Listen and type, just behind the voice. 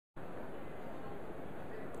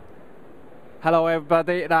Hello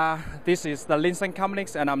everybody, this is the Linsn company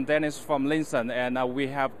and I'm Dennis from Linsn, and we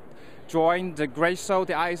have joined the great show,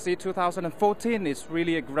 the ISE 2014. It's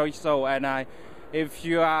really a great show, and if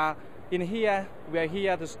you are in here, we are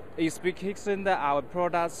here to speak that our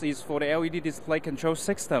products is for the LED display control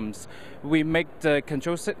systems. We make the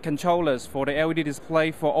controllers for the LED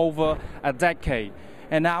display for over a decade.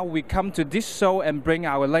 And now we come to this show and bring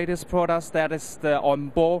our latest products, that is the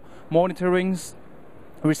onboard monitoring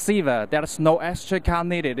receiver. There's no extra card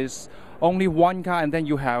needed. It's only one card, and then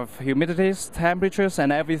you have humidities, temperatures,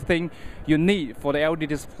 and everything you need for the LED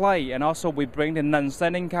display. And also we bring the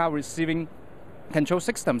non-sending card receiving control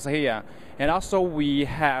systems here. And also we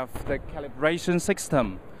have the calibration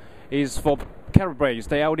system. Is for calibrate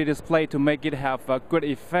the LED display to make it have good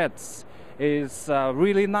effects. It's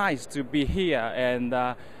really nice to be here and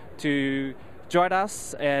to join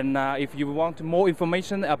us, and if you want more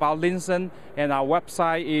information about Linsn, and our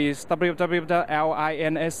website is www.linsn.com.